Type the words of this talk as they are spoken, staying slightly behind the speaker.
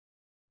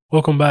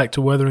Welcome back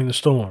to Weathering the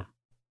Storm,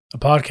 a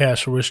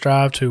podcast where we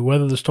strive to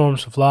weather the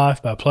storms of life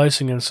by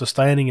placing and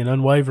sustaining an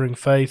unwavering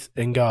faith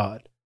in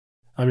God.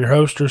 I'm your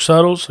host, Drew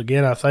Suttles.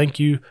 Again, I thank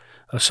you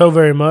so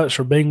very much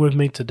for being with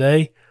me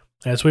today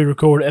as we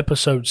record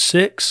episode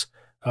 6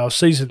 of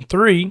season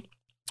 3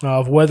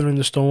 of Weathering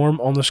the Storm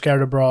on the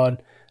Scattered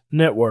Abroad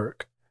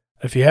Network.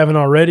 If you haven't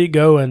already,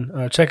 go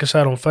and check us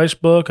out on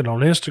Facebook and on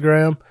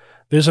Instagram.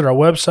 Visit our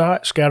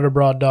website,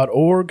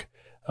 scatteredabroad.org.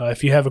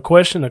 If you have a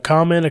question, a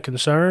comment, a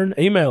concern,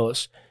 email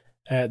us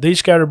at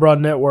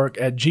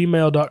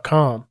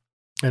thescatteredabroadnetwork@gmail.com.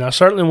 And I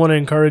certainly want to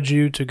encourage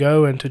you to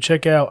go and to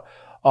check out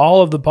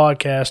all of the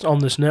podcasts on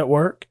this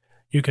network.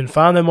 You can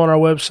find them on our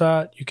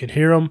website. You can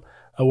hear them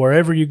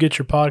wherever you get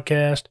your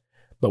podcast.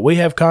 But we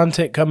have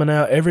content coming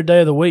out every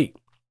day of the week.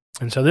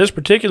 And so this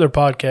particular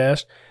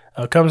podcast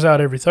comes out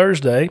every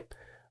Thursday.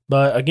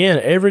 But again,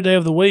 every day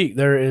of the week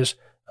there is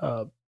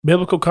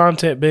biblical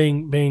content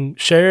being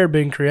shared,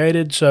 being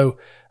created. So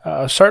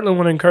I certainly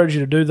want to encourage you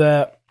to do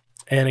that.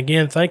 And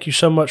again, thank you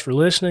so much for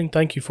listening.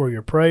 Thank you for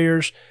your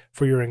prayers,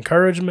 for your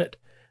encouragement.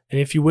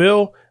 And if you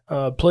will,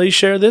 please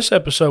share this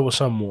episode with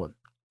someone.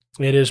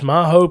 It is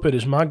my hope, it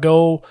is my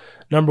goal,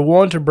 number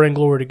one, to bring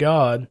glory to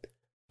God,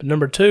 but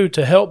number two,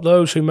 to help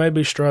those who may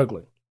be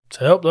struggling, to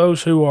help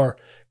those who are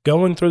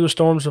going through the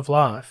storms of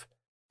life,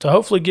 to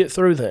hopefully get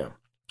through them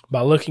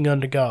by looking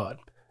unto God.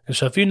 And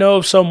so if you know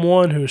of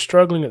someone who is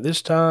struggling at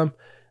this time,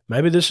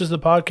 maybe this is the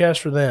podcast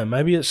for them.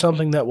 Maybe it's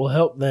something that will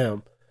help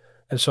them.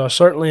 And so I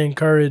certainly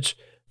encourage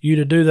you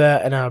to do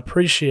that, and I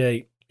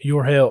appreciate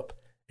your help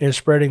in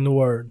spreading the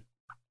word.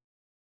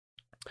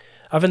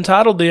 I've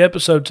entitled the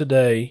episode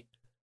today,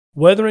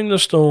 Weathering the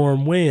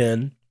Storm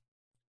When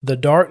the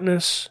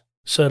Darkness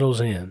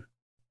Settles In.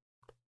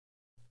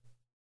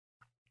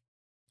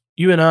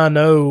 You and I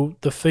know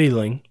the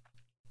feeling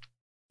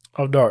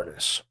of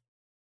darkness.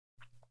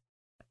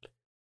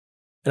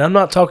 And I'm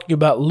not talking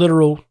about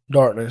literal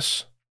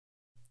darkness.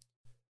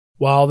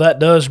 While that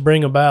does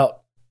bring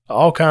about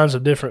all kinds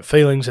of different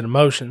feelings and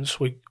emotions,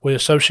 we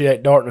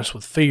associate darkness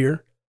with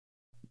fear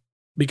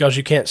because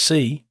you can't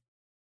see.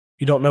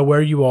 You don't know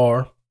where you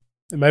are.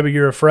 And maybe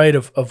you're afraid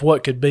of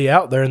what could be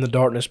out there in the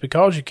darkness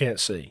because you can't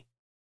see.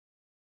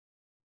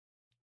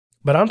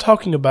 But I'm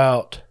talking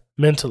about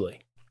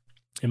mentally,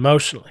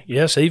 emotionally,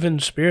 yes, even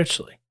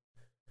spiritually,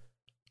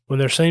 when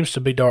there seems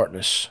to be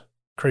darkness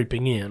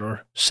creeping in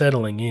or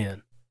settling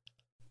in.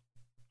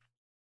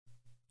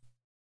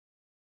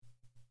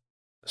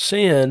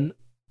 Sin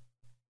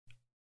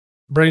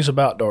brings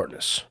about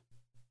darkness.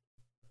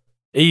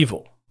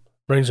 Evil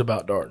brings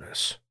about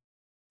darkness.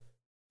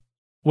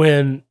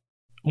 When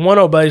one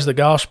obeys the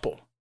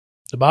gospel,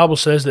 the Bible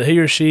says that he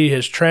or she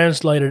has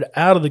translated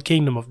out of the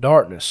kingdom of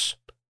darkness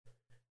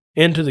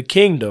into the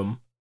kingdom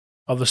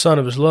of the Son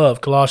of His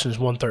love, Colossians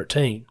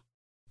 1:13.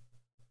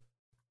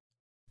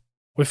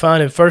 We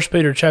find in 1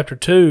 Peter chapter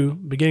 2,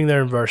 beginning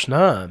there in verse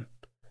 9,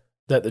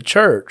 that the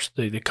church,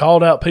 the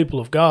called out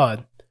people of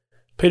God,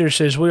 Peter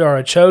says, we are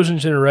a chosen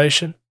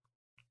generation,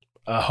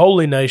 a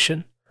holy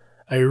nation,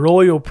 a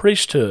royal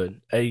priesthood,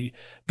 a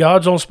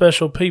God's own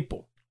special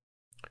people,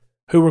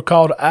 who were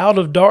called out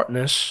of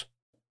darkness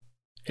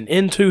and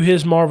into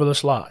His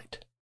marvelous light.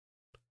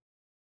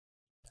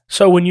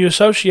 So when you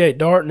associate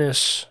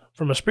darkness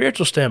from a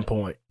spiritual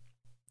standpoint,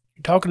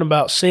 you're talking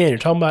about sin, you're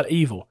talking about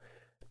evil,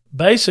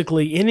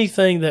 basically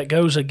anything that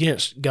goes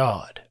against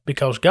God,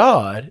 because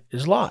God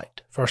is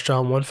light, 1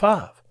 John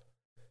 1:5.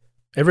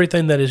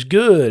 Everything that is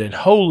good and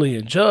holy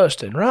and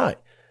just and right,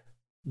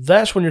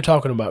 that's when you're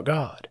talking about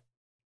God.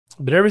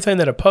 But everything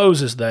that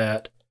opposes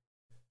that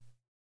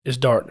is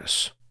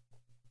darkness.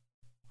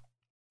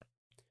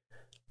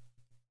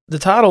 The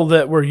title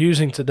that we're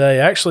using today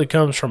actually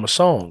comes from a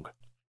song.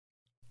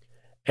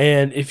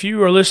 And if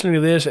you are listening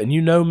to this and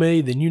you know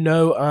me, then you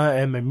know I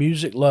am a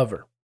music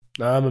lover.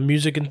 I'm a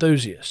music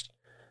enthusiast.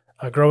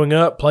 Growing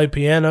up, played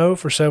piano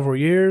for several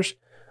years.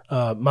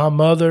 My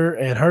mother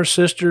and her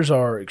sisters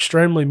are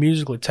extremely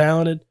musically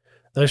talented.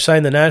 They've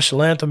sang the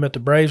national anthem at the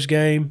Braves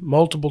game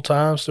multiple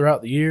times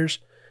throughout the years,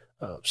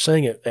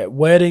 sing at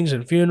weddings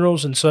and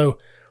funerals. And so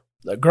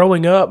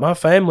growing up, my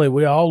family,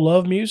 we all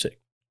love music.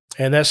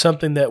 And that's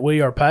something that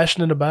we are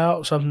passionate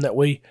about, something that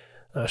we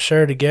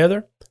share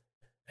together.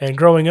 And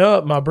growing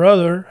up, my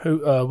brother, who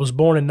was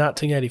born in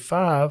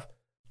 1985,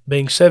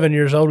 being 7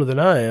 years older than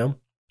I am,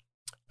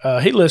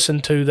 he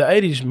listened to the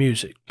 80s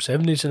music.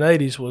 70s and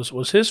 80s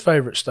was his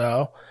favorite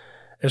style.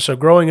 And so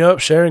growing up,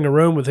 sharing a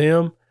room with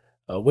him,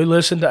 we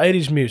listened to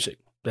 80s music.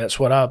 That's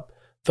what I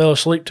fell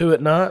asleep to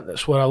at night.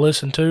 That's what I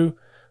listened to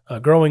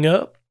growing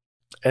up.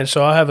 And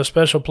so I have a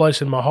special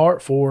place in my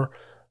heart for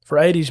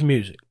 80s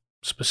music,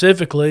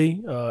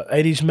 specifically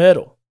 80s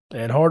metal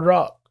and hard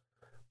rock.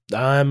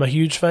 I'm a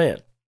huge fan.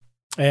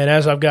 And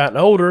as I've gotten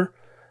older,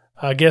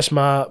 I guess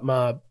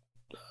my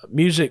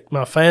music,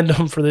 my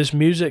fandom for this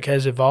music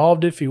has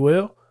evolved, if you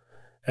will,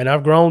 and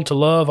I've grown to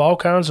love all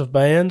kinds of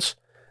bands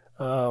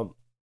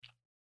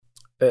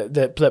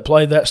that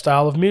play that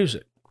style of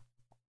music.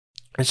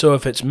 And so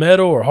if it's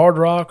metal or hard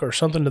rock or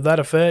something to that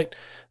effect,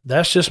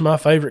 that's just my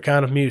favorite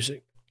kind of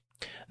music.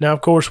 Now,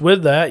 of course,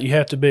 with that, you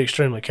have to be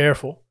extremely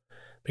careful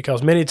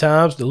because many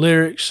times the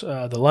lyrics,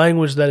 the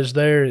language that is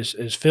there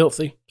is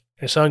filthy,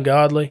 it's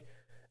ungodly,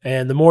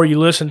 and the more you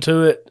listen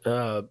to it,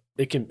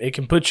 it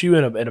can put you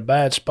in a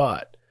bad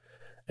spot.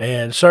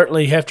 And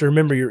certainly, you have to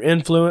remember your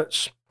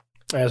influence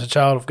as a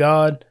child of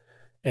God,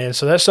 and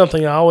so that's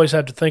something I always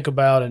have to think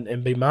about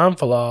and be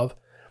mindful of.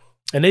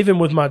 And even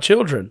with my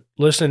children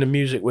listening to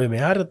music with me,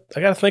 I got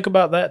to think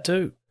about that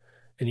too,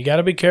 and you got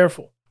to be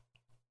careful.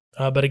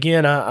 But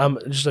again, I'm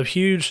just a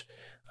huge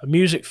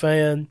music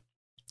fan,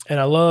 and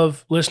I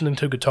love listening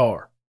to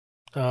guitar.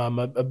 I'm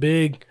a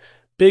big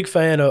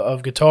fan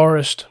of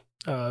guitarists.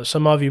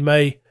 Some of you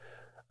may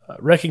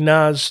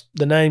recognize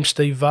the name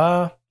Steve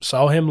Vai.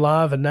 Saw him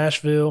live in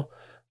Nashville.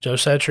 Joe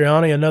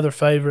Satriani, another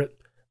favorite.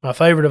 My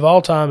favorite of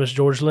all time is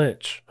George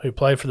Lynch, who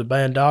played for the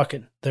band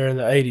Dokken there in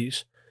the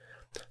 80s.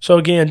 So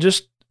again,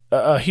 just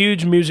a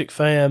huge music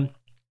fan,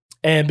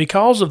 and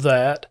because of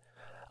that,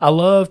 I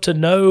love to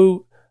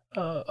know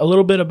a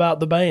little bit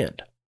about the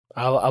band.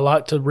 I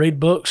like to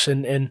read books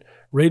and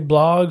read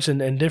blogs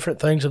and different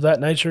things of that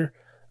nature.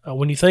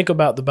 When you think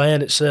about the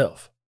band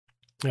itself,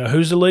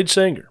 who's the lead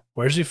singer?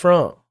 Where's he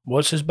from?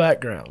 What's his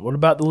background? What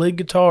about the lead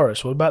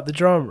guitarist? What about the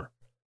drummer?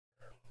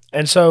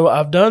 And so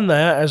I've done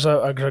that as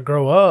I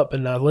grow up,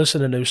 and I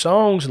listen to new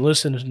songs and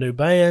listen to new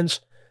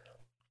bands.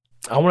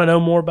 I want to know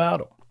more about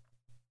them.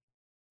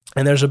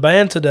 And there's a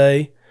band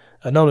today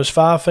known as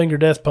Five Finger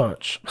Death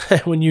Punch.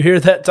 When you hear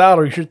that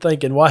title, you're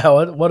thinking,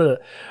 wow, what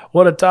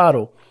a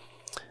title.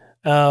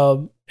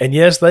 And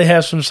yes, they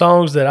have some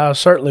songs that I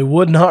certainly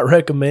would not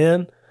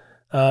recommend,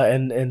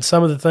 and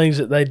some of the things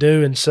that they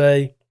do and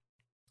say.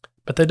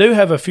 But they do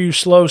have a few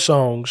slow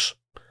songs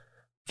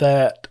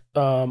that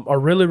are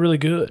really, really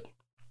good.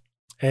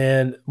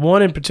 And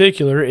one in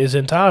particular is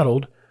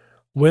entitled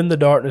When the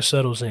Darkness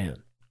Settles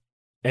In.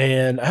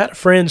 And I had a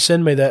friend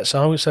send me that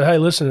song and said, hey,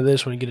 listen to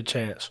this when you get a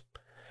chance.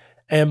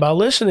 And by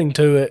listening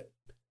to it,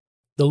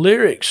 the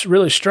lyrics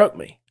really struck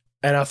me.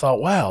 And I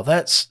thought, wow,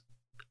 that's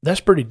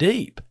pretty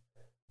deep.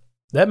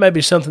 That may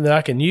be something that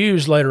I can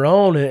use later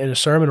on in a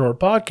sermon or a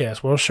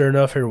podcast. Well, sure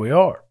enough, here we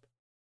are.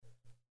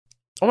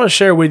 I want to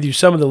share with you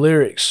some of the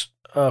lyrics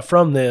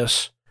from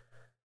this,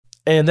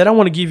 and then I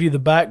want to give you the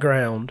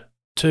background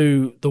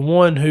to the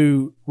one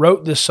who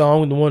wrote this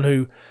song and the one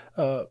who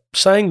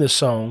sang this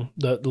song,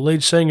 the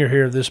lead singer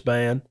here of this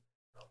band.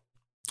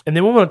 And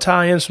then we want to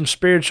tie in some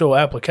spiritual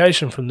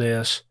application from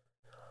this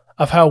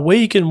of how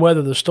we can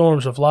weather the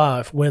storms of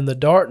life when the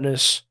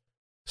darkness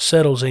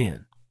settles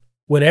in,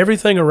 when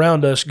everything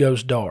around us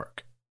goes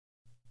dark.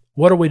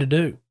 What are we to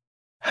do?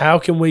 How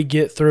can we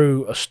get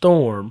through a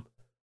storm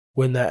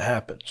when that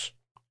happens?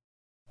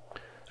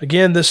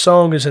 Again, this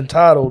song is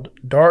entitled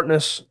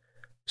Darkness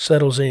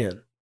Settles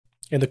In.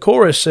 And the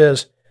chorus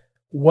says,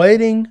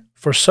 waiting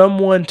for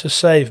someone to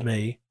save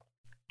me,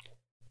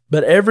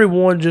 but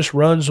everyone just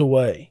runs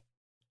away.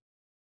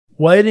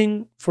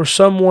 Waiting for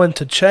someone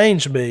to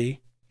change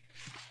me,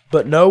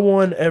 but no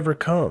one ever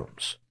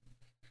comes.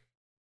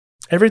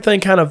 Everything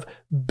kind of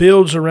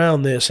builds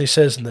around this. He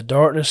says, and the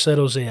darkness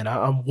settles in.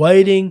 I'm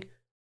waiting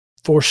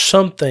for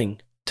something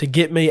to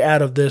get me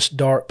out of this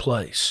dark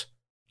place.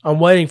 I'm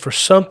waiting for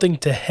something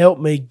to help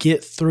me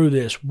get through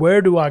this.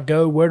 Where do I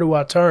go? Where do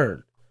I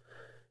turn?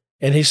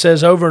 And he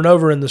says over and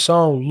over in the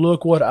song,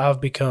 look what I've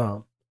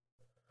become.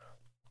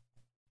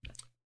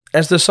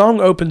 As the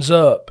song opens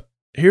up,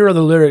 here are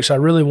the lyrics I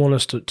really want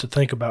us to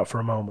think about for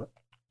a moment.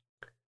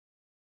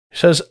 It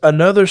says,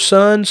 another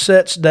sun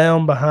sets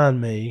down behind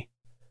me.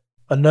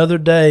 Another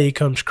day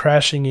comes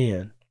crashing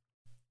in.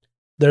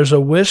 There's a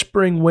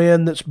whispering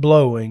wind that's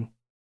blowing.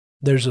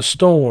 There's a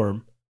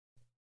storm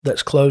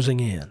that's closing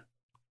in.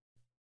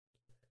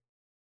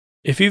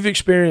 If you've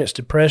experienced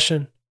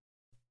depression,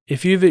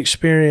 if you've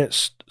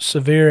experienced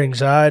severe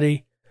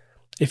anxiety,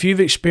 if you've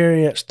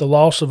experienced the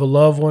loss of a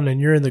loved one and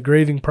you're in the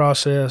grieving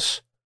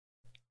process,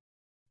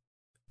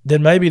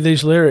 then maybe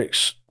these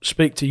lyrics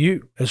speak to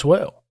you as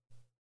well.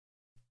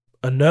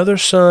 Another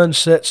sun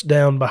sets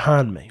down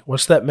behind me.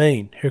 What's that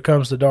mean? Here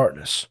comes the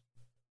darkness.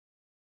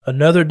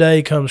 Another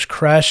day comes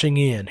crashing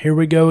in. Here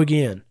we go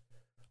again.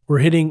 We're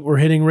hitting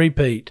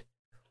repeat.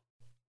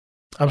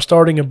 I'm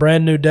starting a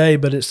brand new day,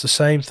 but it's the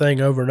same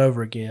thing over and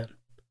over again.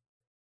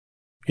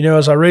 You know,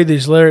 as I read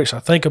these lyrics, I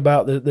think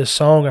about this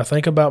song, I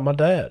think about my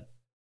dad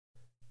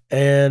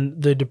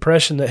and the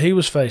depression that he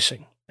was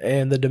facing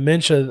and the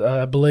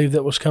dementia, I believe,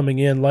 that was coming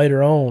in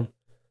later on.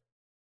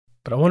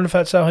 But I wonder if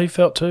that's how he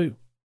felt too.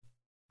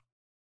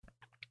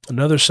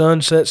 Another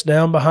sun sets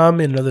down behind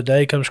me, another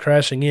day comes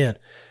crashing in.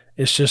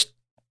 It's just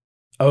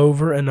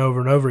over and over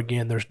and over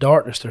again. There's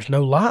darkness, there's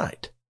no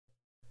light.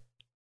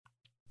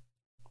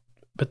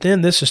 But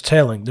then this is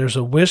telling. There's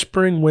a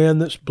whispering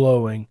wind that's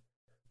blowing.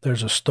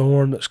 There's a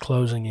storm that's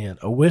closing in.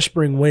 A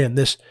whispering wind,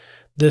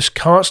 this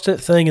constant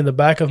thing in the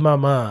back of my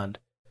mind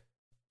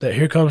that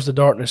here comes the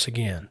darkness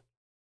again.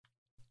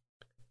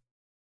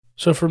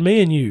 So for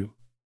me and you,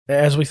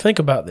 as we think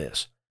about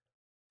this,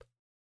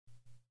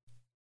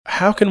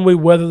 how can we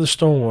weather the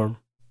storm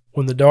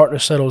when the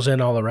darkness settles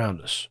in all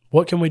around us?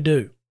 What can we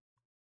do?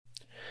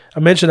 I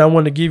mentioned I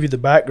wanted to give you the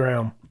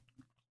background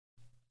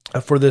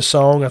for this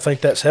song. I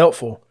think that's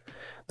helpful.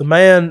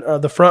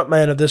 The front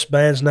man of this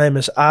band's name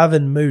is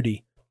Ivan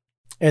Moody.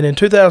 And in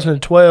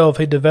 2012,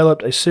 he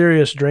developed a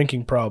serious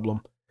drinking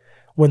problem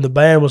when the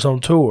band was on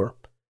tour.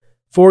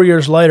 4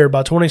 years later,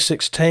 by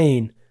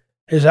 2016,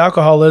 his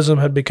alcoholism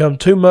had become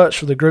too much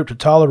for the group to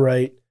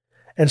tolerate,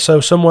 and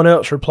so someone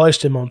else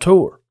replaced him on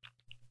tour.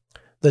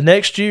 The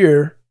next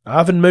year,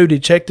 Ivan Moody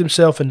checked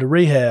himself into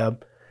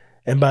rehab,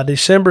 and by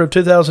December of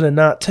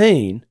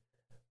 2019,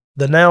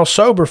 the now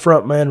sober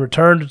frontman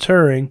returned to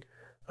touring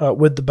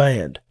with the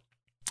band.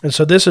 And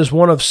so this is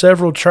one of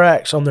several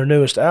tracks on their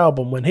newest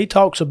album when he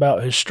talks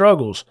about his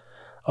struggles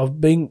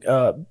of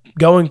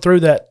going through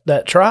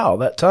that trial,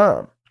 that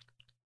time.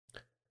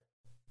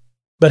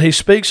 But he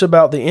speaks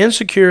about the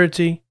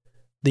insecurity,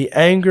 the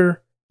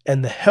anger,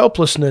 and the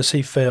helplessness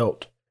he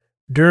felt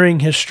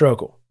during his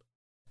struggle.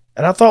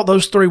 And I thought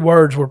those three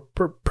words were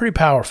pretty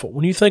powerful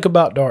when you think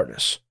about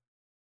darkness.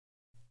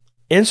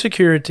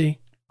 Insecurity,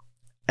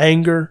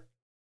 anger,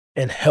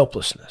 and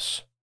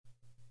helplessness.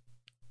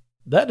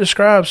 That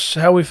describes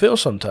how we feel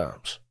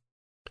sometimes.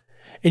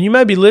 And you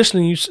may be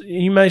listening,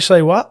 you may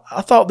say, well,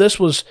 I thought this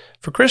was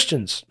for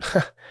Christians.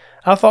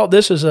 I thought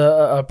this is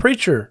a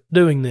preacher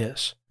doing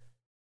this.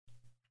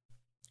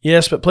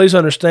 Yes, but please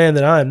understand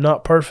that I am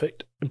not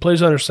perfect. And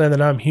please understand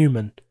that I'm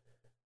human.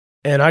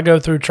 And I go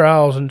through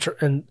trials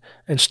and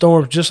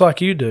storms just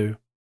like you do.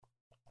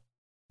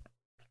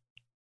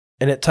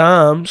 And at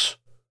times,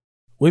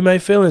 we may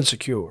feel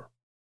insecure.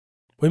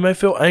 We may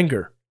feel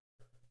anger.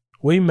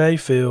 We may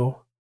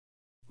feel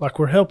like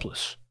we're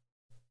helpless.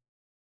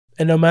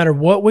 And no matter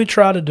what we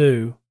try to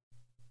do,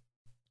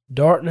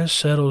 darkness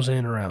settles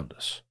in around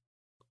us.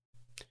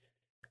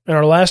 In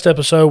our last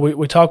episode,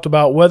 we talked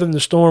about weathering the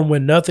storm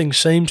when nothing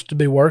seems to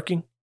be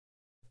working.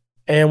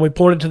 And we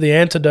pointed to the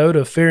antidote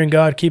of fearing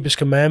God, keep His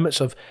commandments,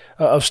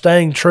 of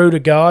staying true to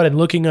God and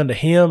looking unto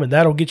Him, and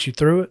that'll get you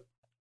through it.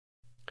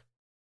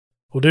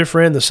 Well, dear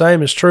friend, the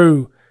same is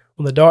true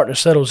when the darkness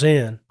settles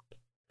in.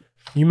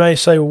 You may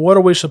say, well, what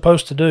are we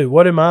supposed to do?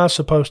 What am I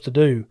supposed to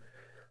do?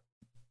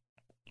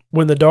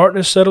 When the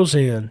darkness settles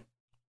in,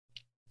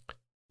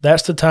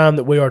 that's the time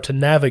that we are to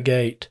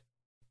navigate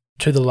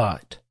to the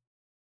light.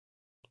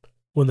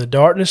 When the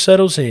darkness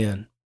settles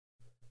in,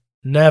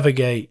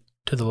 navigate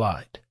to the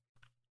light.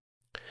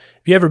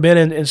 Have you ever been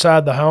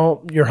inside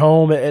your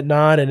home at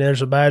night and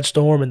there's a bad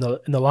storm and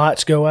the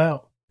lights go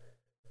out?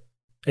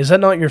 Is that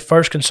not your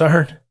first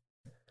concern?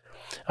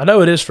 I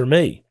know it is for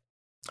me.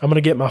 I'm going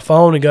to get my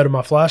phone and go to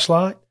my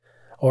flashlight,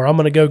 or I'm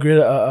going to go get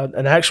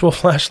an actual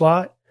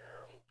flashlight,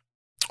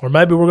 or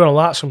maybe we're going to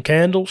light some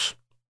candles.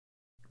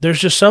 There's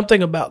just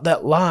something about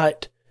that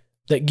light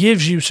that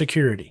gives you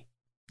security,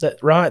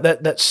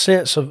 that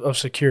sense of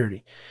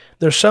security.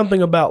 There's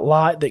something about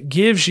light that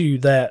gives you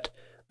that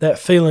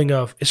feeling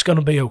of it's going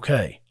to be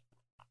okay.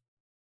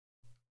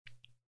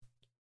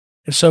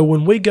 And so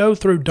when we go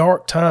through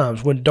dark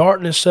times, when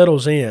darkness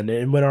settles in,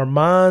 and when our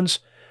minds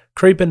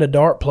creep into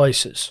dark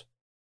places,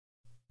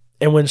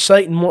 and when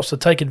Satan wants to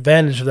take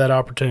advantage of that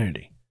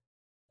opportunity,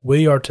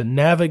 we are to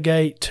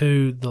navigate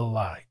to the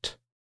light.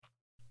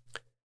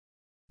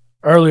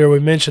 Earlier we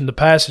mentioned the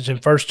passage in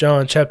 1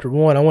 John chapter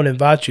 1. I want to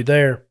invite you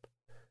there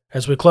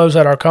as we close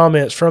out our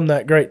comments from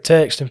that great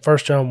text in 1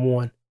 John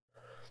 1.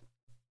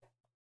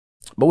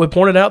 But we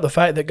pointed out the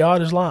fact that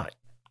God is light.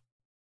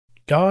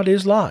 God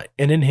is light,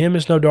 and in Him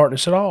is no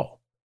darkness at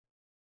all.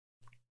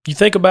 You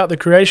think about the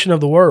creation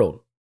of the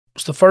world.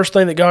 What's the first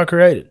thing that God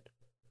created?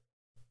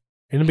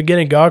 In the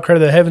beginning, God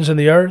created the heavens and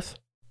the earth,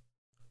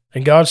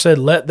 and God said,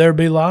 "Let there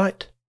be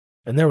light,"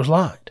 and there was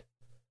light.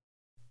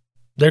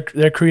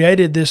 There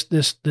created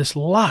this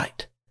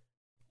light,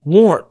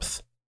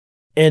 warmth,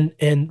 and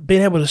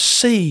being able to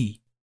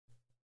see.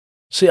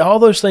 See, all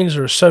those things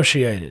are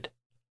associated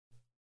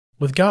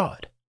with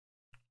God.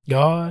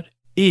 God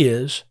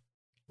is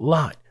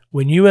light.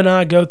 When you and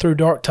I go through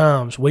dark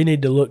times, we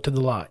need to look to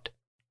the light.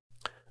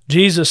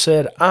 Jesus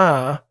said,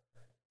 "I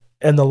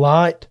am the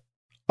light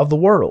of the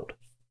world.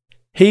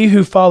 He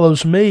who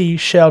follows me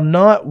shall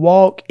not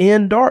walk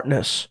in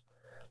darkness,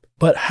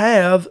 but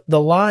have the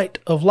light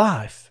of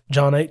life."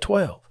 John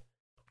 8:12.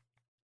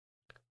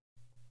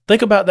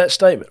 Think about that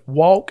statement,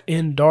 walk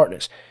in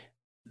darkness.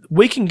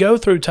 We can go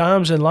through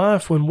times in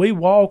life when we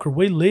walk or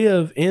we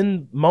live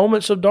in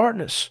moments of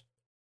darkness.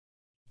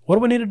 What do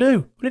we need to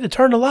do? We need to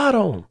turn the light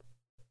on.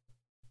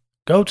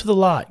 Go to the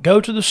light. Go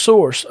to the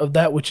source of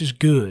that which is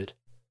good.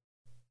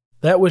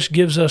 That which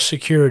gives us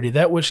security.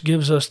 That which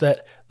gives us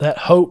that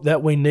hope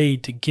that we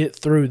need to get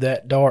through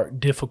that dark,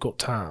 difficult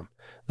time.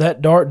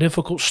 That dark,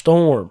 difficult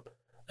storm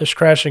that's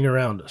crashing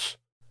around us.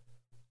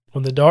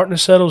 When the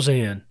darkness settles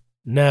in,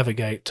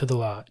 navigate to the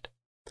light.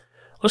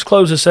 Let's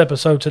close this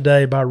episode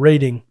today by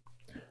reading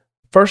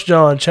 1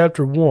 John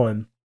chapter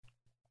 1,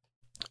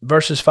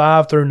 verses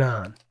 5 through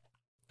 9.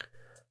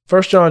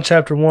 1 John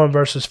chapter 1,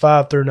 verses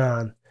 5 through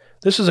 9.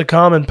 This is a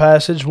common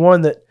passage,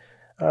 one that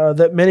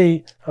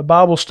many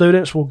Bible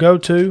students will go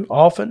to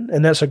often,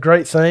 and that's a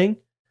great thing.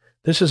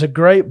 This is a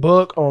great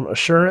book on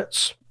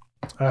assurance.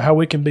 how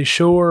we can be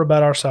sure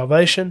about our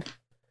salvation.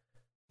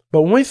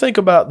 But when we think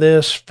about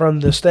this from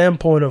the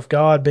standpoint of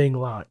God being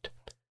light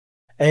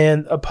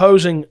and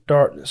opposing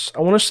darkness, I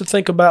want us to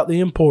think about the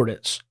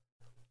importance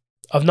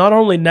of not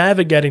only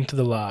navigating to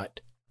the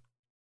light,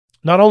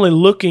 not only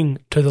looking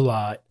to the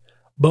light,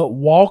 but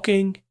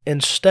walking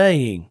and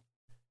staying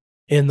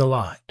in the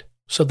light,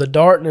 so the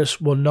darkness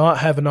will not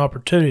have an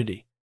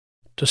opportunity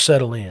to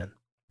settle in.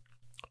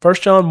 1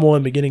 John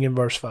 1, beginning in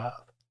verse 5.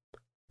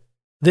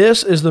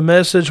 This is the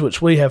message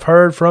which we have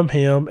heard from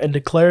him and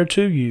declare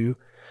to you,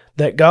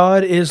 that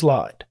God is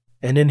light,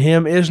 and in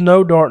him is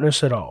no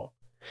darkness at all.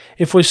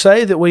 If we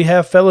say that we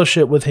have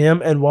fellowship with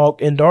him and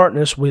walk in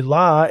darkness, we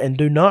lie and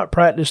do not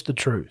practice the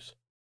truth.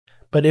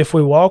 But if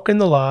we walk in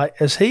the light,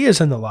 as he is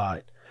in the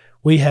light,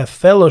 we have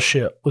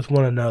fellowship with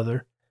one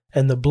another,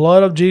 and the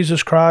blood of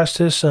Jesus Christ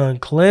his Son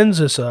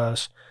cleanses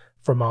us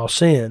from all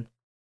sin.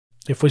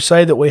 If we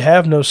say that we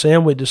have no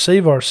sin, we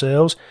deceive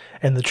ourselves,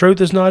 and the truth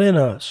is not in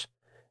us.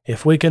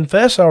 If we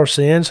confess our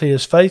sins, he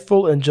is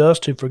faithful and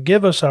just to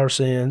forgive us our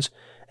sins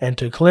and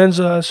to cleanse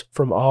us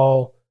from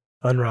all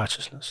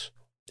unrighteousness.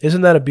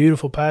 Isn't that a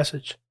beautiful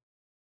passage?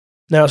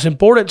 Now, it's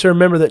important to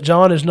remember that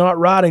John is not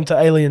writing to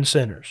alien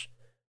sinners.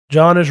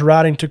 John is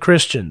writing to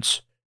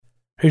Christians.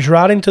 He's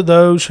writing to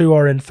those who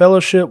are in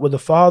fellowship with the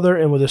Father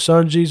and with the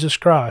Son Jesus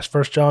Christ,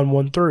 1 John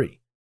 1:3.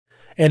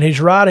 And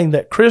he's writing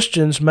that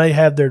Christians may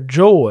have their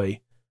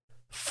joy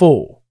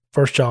full,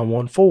 1 John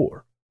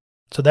 1:4.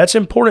 So that's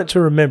important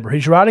to remember.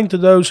 He's writing to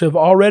those who have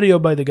already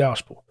obeyed the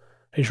gospel.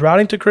 He's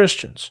writing to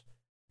Christians.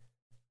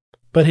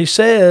 But he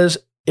says,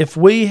 if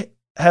we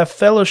have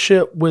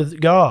fellowship with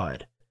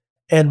God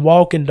and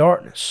walk in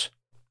darkness,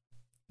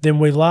 then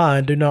we lie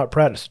and do not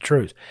practice the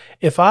truth.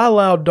 If I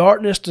allow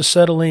darkness to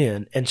settle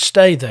in and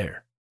stay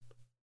there,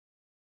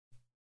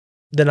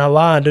 then I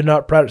lie and do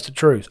not practice the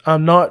truth.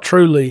 I'm not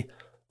truly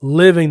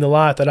living the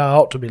life that I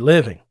ought to be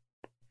living.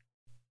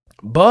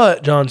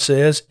 But, John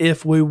says,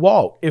 if we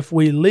walk, if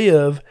we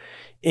live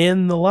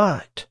in the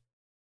light,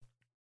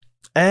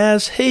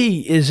 as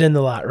he is in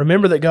the light.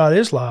 Remember that God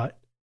is light.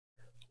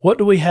 What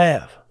do we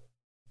have?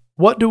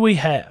 What do we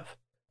have?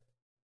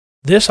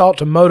 This ought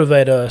to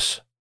motivate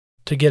us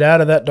to get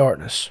out of that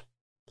darkness.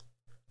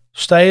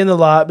 Stay in the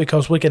light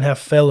because we can have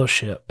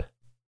fellowship.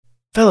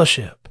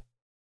 Fellowship.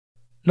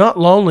 Not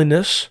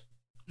loneliness,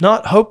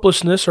 not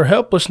hopelessness or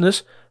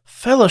helplessness.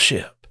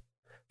 Fellowship.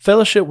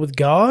 Fellowship with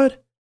God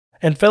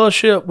and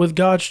fellowship with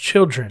God's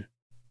children.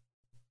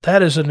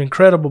 That is an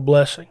incredible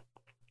blessing.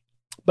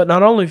 But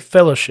not only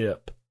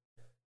fellowship,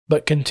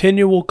 but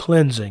continual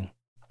cleansing.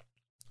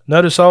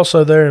 Notice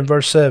also there in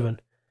verse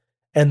 7,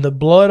 and the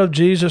blood of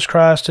Jesus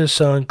Christ his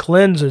Son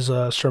cleanses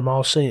us from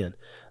all sin.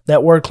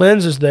 That word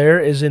cleanses there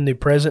is in the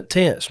present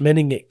tense,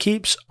 meaning it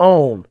keeps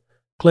on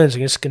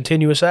cleansing. It's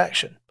continuous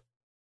action.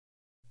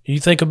 You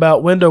think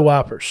about window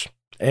wipers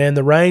and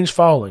the rain's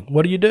falling.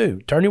 What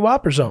do? Turn your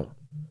wipers on.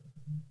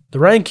 The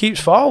rain keeps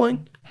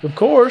falling, of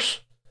course.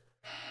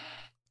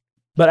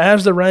 But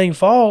as the rain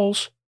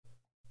falls,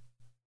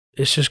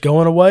 it's just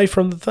going away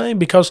from the thing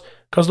because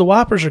the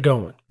wipers are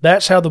going.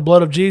 That's how the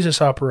blood of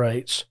Jesus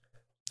operates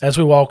as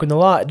we walk in the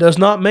light. It does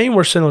not mean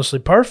we're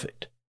sinlessly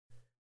perfect.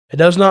 It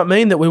does not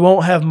mean that we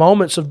won't have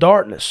moments of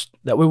darkness,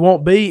 that we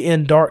won't be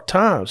in dark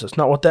times. That's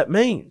not what that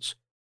means.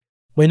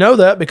 We know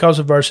that because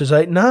of verses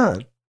 8 and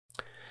 9.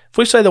 If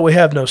we say that we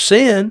have no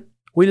sin,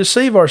 we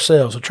deceive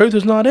ourselves. The truth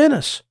is not in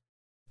us.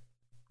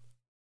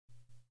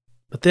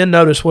 But then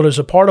notice what is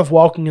a part of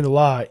walking in the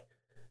light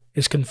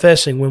is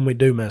confessing when we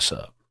do mess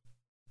up.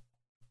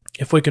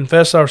 If we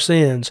confess our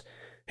sins,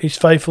 he's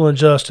faithful and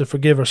just to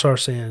forgive us our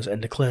sins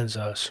and to cleanse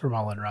us from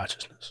all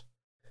unrighteousness.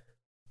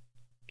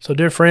 So,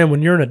 dear friend,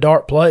 when you're in a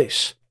dark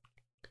place,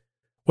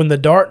 when the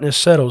darkness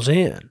settles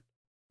in,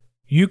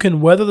 you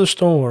can weather the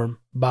storm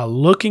by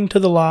looking to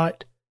the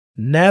light,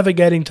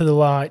 navigating to the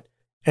light,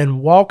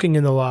 and walking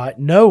in the light,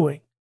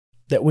 knowing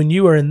that when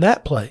you are in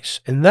that place,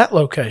 in that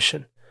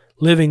location,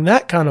 living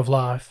that kind of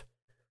life,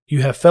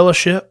 you have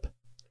fellowship,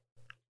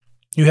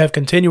 you have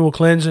continual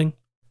cleansing,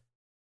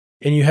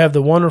 and you have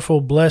the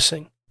wonderful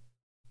blessing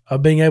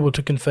of being able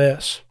to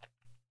confess.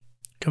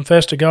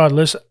 Confess to God,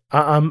 listen,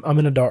 I'm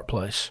in a dark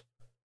place.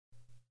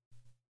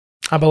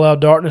 I've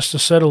allowed darkness to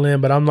settle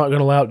in, but I'm not going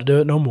to allow it to do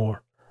it no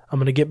more. I'm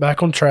going to get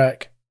back on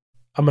track.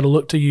 I'm going to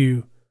look to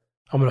you.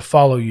 I'm going to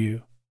follow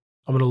you.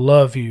 I'm going to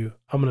love you.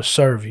 I'm going to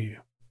serve you.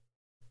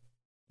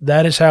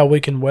 That is how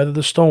we can weather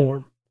the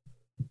storm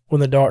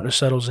when the darkness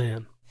settles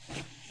in.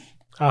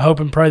 I hope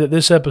and pray that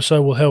this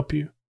episode will help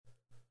you.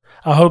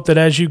 I hope that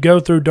as you go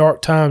through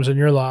dark times in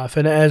your life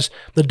and as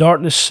the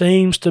darkness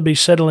seems to be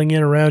settling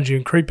in around you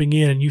and creeping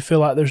in and you feel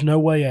like there's no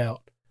way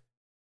out,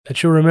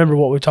 that you'll remember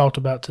what we talked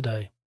about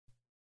today.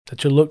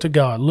 That you'll look to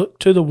God. Look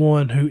to the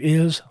one who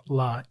is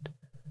light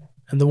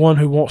and the one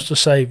who wants to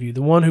save you,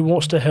 the one who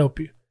wants to help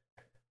you,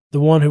 the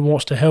one who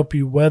wants to help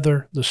you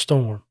weather the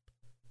storm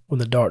when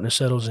the darkness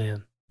settles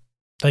in.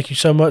 Thank you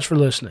so much for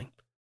listening.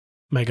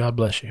 May God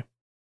bless you.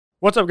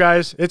 What's up,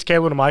 guys? It's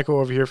Caleb and Michael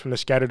over here from the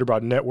Scattered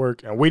Abroad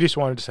Network, and we just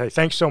wanted to say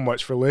thanks so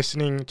much for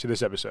listening to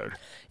this episode.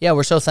 Yeah,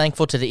 we're so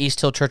thankful to the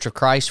East Hill Church of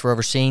Christ for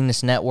overseeing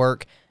this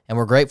network, and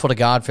we're grateful to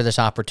God for this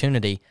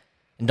opportunity.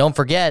 And don't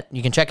forget,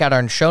 you can check out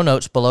our show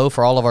notes below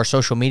for all of our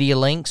social media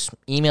links,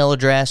 email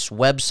address,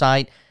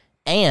 website,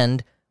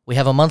 and we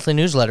have a monthly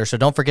newsletter, so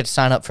don't forget to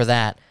sign up for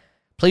that.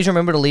 Please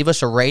remember to leave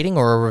us a rating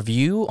or a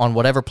review on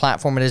whatever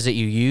platform it is that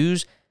you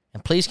use,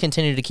 and please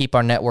continue to keep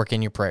our network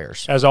in your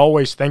prayers. As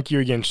always, thank you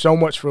again so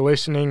much for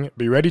listening.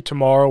 Be ready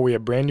tomorrow. We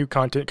have brand new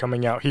content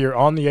coming out here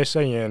on the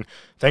SAN.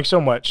 Thanks so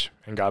much,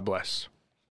 and God bless.